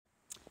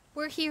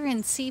We're here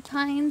in Sea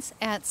Pines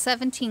at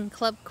 17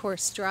 Club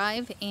Course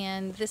Drive,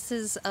 and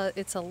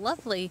it's a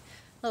lovely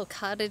little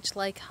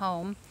cottage-like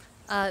home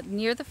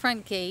near the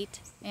front gate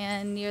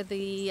and near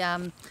the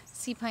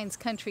Sea Pines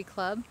Country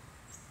Club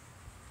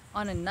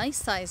on a nice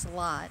sized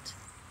lot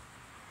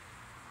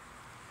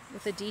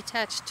with a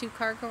detached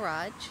 2-car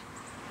garage.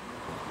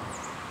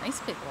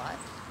 Nice big lot.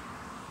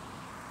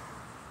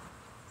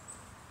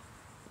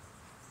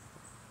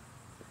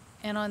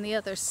 And on the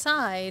other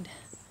side,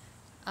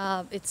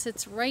 it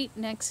sits right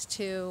next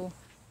to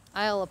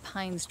Isle of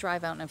Pines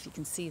Drive. I don't know if you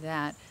can see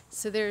that.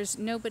 So there's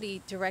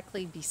nobody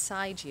directly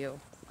beside you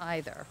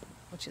either,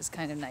 which is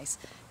kind of nice.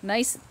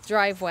 Nice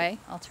driveway.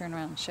 I'll turn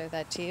around and show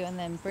that to you. And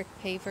then brick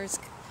pavers,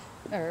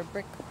 or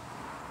brick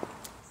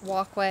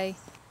walkway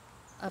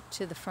up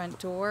to the front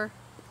door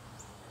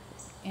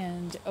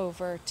and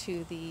over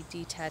to the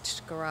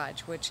detached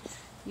garage, which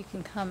you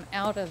can come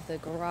out of the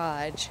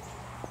garage.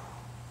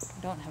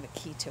 I don't have a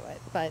key to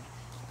it, but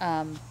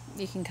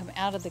you can come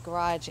out of the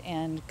garage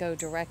and go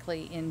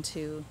directly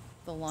into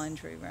the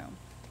laundry room.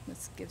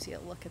 This gives you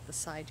a look at the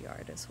side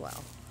yard as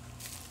well.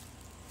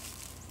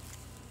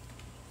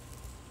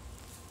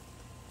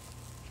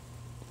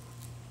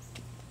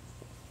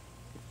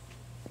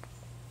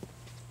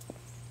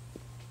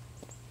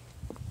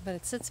 But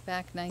it sits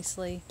back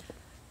nicely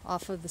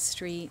off of the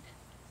street.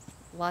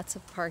 Lots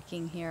of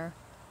parking here.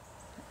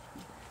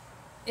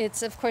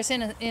 It's of course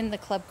in the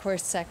club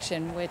course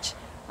section, which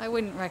I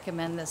wouldn't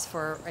recommend this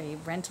for a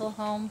rental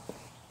home,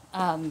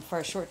 for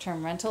a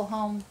short-term rental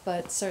home,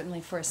 but certainly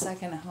for a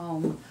second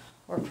home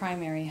or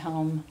primary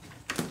home,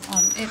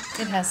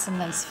 it has some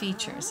nice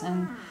features.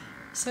 And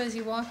so as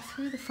you walk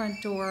through the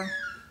front door,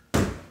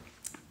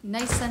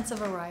 nice sense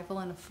of arrival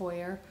in a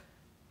foyer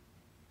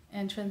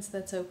entrance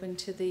that's open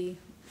to the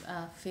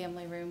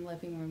family room,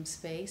 living room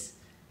space.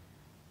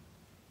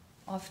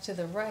 Off to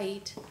the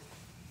right,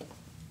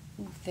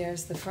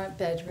 there's the front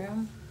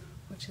bedroom,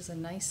 which is a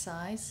nice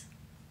size.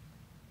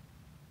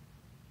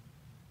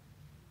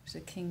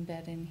 There's a king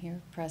bed in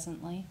here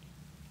presently.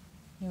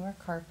 Newer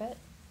carpet.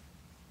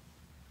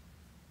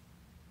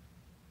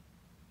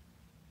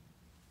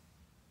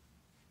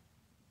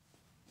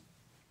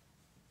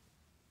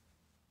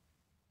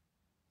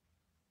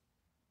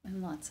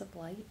 And lots of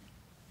light.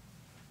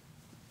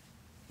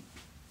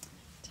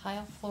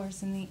 Tile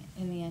floors in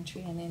the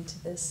entry and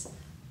into this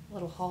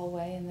little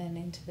hallway, and then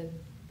into the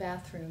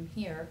bathroom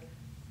here.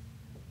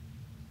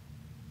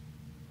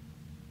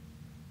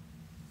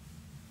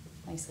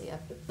 Nicely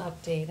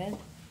updated.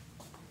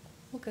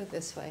 We'll go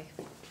this way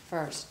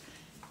first.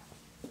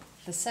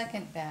 The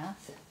second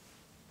bath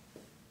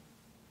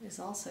is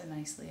also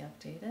nicely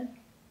updated.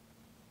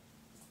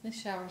 This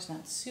shower's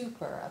not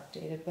super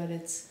updated, but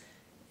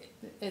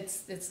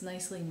it's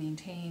nicely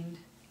maintained.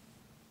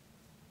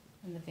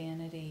 And the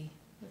vanity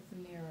with the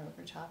mirror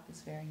over top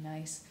is very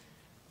nice.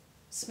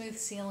 Smooth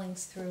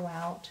ceilings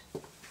throughout.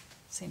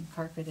 Same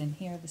carpet in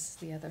here. This is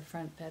the other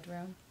front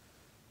bedroom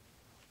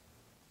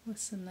with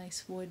some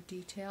nice wood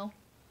detail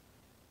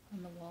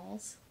on the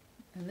walls.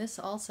 And this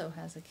also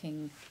has a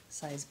king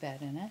size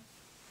bed in it.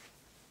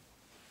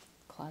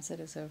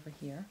 Closet is over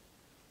here.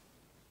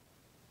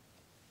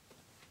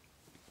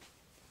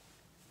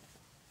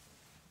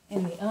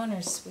 In the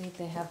owner's suite,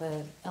 they have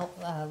a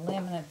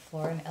laminate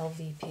floor, an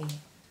LVP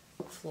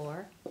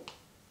floor.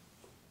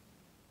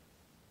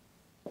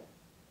 And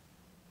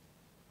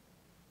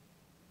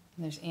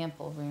there's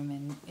ample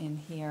room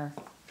in here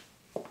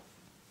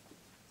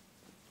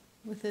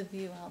with a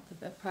view out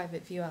a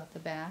private view out the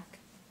back.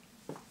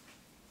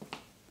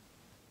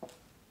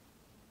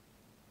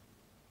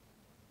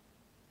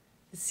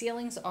 The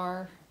ceilings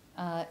are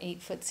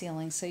 8-foot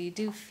ceilings, so you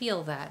do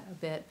feel that a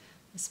bit,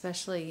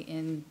 especially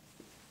in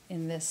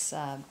this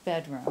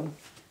bedroom.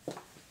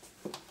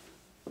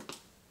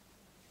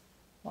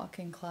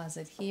 Walk-in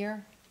closet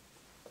here,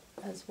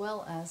 as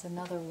well as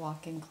another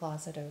walk-in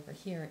closet over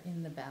here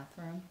in the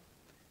bathroom.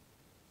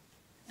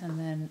 And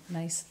then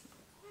nice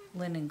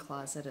linen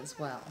closet as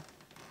well.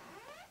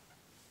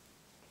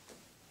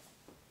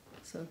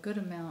 So a good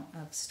amount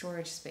of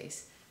storage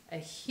space. A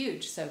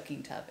huge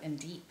soaking tub and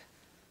deep.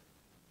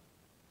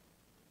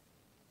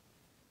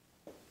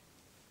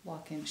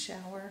 Walk-in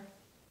shower.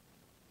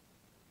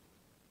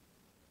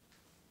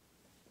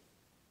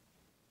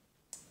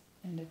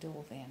 And a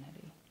dual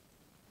vanity.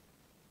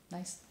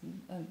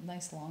 A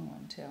nice long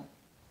one too.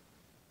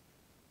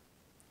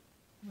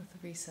 With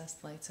the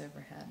recessed lights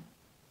overhead.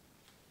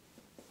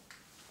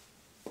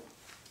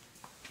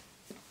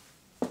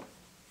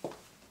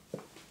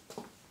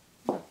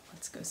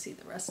 Let's go see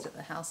the rest of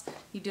the house.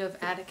 You do have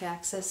attic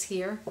access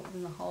here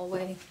in the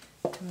hallway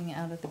coming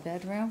out of the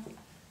bedroom.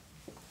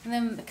 And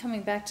then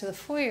coming back to the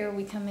foyer,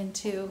 we come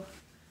into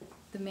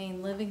the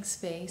main living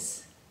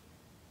space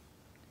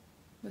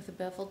with a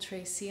bevel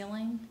tray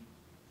ceiling,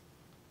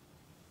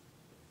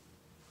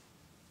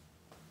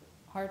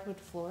 hardwood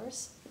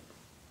floors,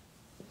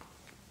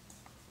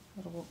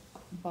 little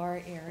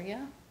bar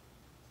area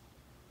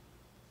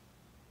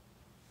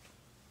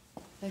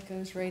that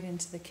goes right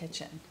into the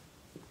kitchen.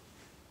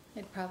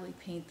 I'd probably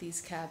paint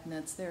these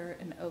cabinets. They're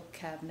an oak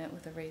cabinet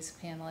with a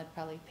raised panel. I'd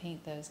probably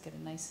paint those, get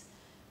a nice,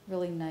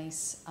 really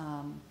nice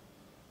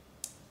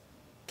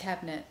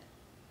cabinet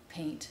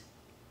paint,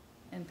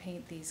 and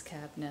paint these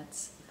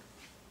cabinets.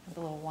 Have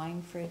a little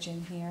wine fridge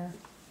in here,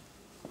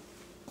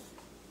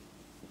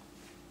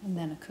 and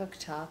then a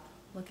cooktop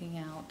looking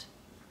out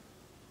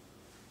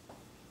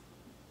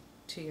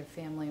to your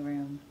family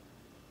room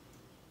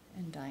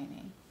and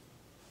dining.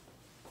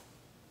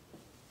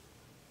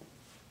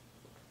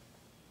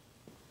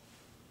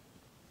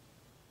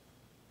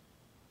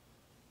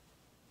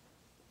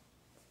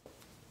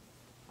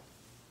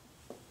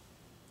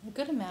 A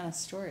good amount of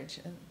storage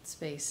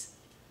space.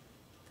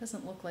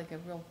 Doesn't look like a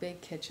real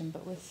big kitchen,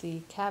 but with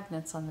the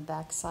cabinets on the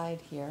back side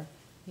here,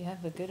 you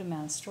have a good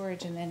amount of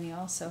storage, and then you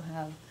also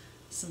have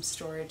some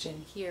storage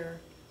in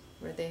here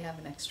where they have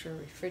an extra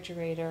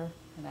refrigerator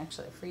and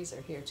actually a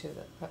freezer here too.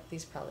 That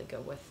these probably go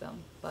with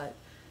them, but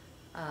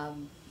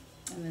and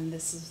then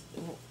this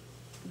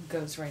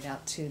goes right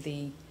out to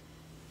the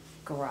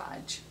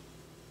garage.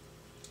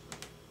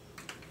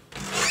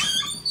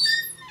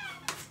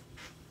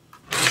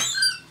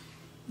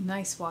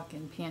 Nice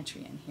walk-in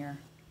pantry in here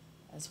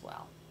as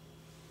well.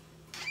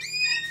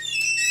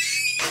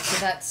 So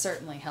that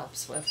certainly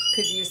helps with,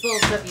 could use a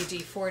little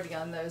WD-40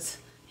 on those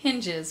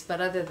hinges, but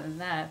other than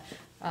that,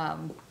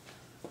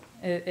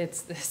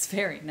 it's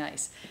very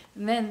nice.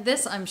 And then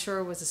this, I'm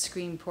sure, was a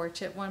screen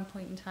porch at one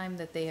point in time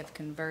that they have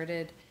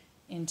converted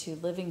into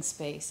living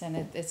space, and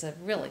it's a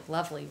really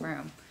lovely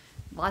room.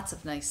 Lots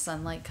of nice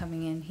sunlight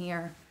coming in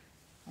here.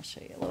 I'll show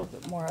you a little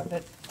bit more of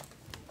it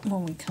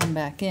when we come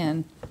back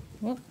in.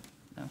 Whoop.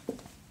 No.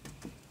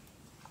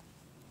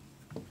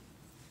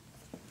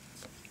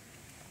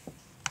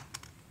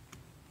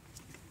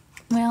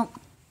 Well,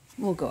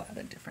 we'll go out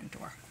a different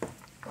door.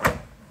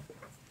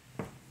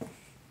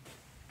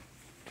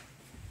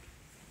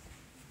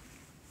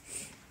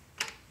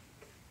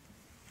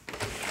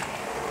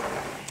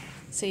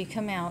 So you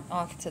come out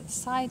off to the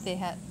side.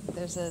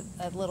 There's a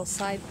little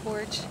side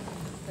porch.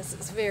 This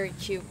is very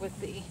cute with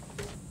the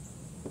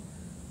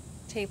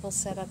table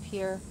set up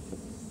here,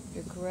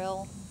 your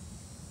grill,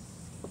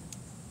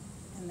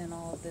 and then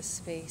all of this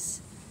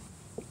space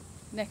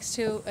next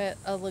to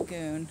a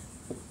lagoon.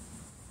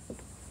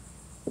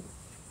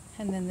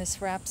 And then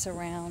this wraps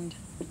around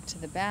to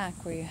the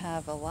back where you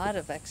have a lot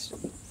of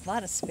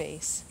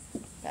space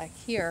back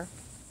here.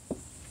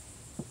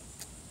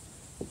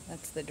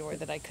 That's the door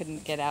that I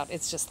couldn't get out.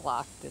 It's just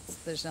locked.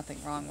 There's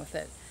nothing wrong with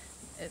it.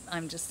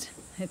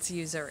 It's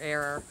user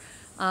error.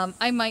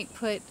 I might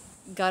put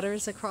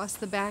gutters across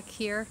the back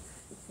here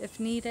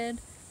if needed.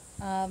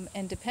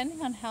 And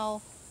depending on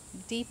how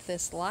deep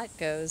this lot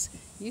goes,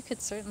 you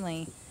could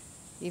certainly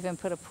even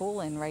put a pool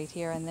in right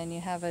here, and then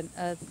you have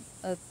a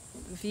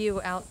view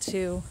out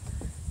to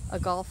a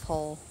golf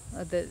hole,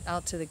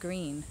 out to the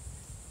green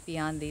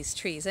beyond these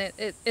trees.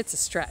 It's a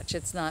stretch.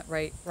 It's not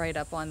right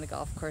up on the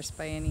golf course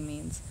by any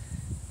means,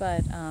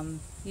 but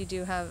you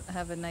do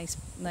have a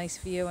nice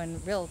view,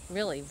 and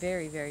really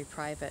very, very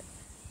private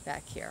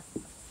back here.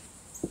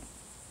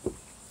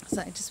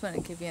 So I just want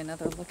to give you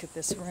another look at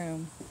this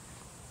room.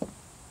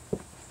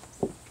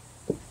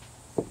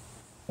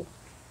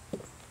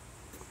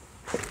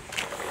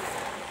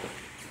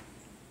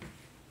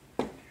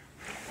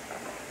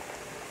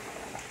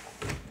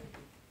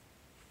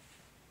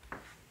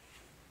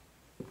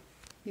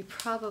 You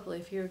probably,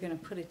 if you were going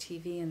to put a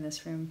TV in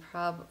this room,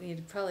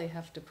 you'd probably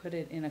have to put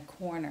it in a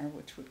corner,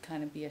 which would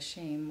kind of be a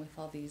shame with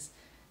all these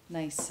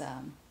nice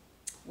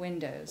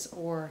windows.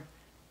 Or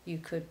you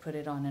could put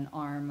it on an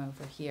arm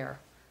over here,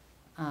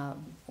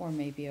 or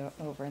maybe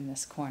over in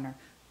this corner.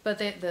 But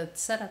the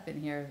setup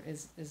in here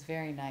is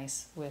very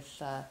nice,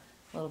 with a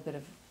little bit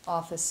of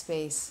office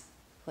space,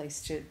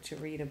 place to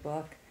read a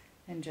book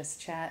and just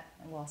chat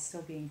while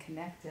still being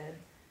connected,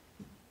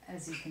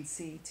 as you can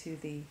see, to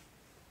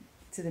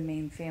the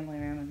main family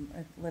room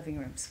and living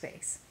room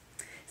space.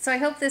 So I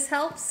hope this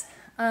helps.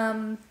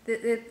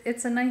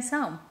 It's a nice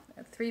home.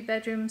 3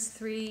 bedrooms,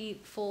 3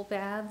 full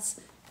baths,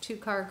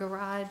 2-car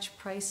garage,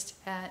 priced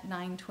at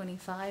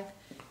 $925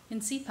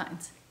 in Sea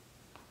Pines.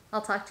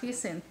 I'll talk to you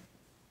soon.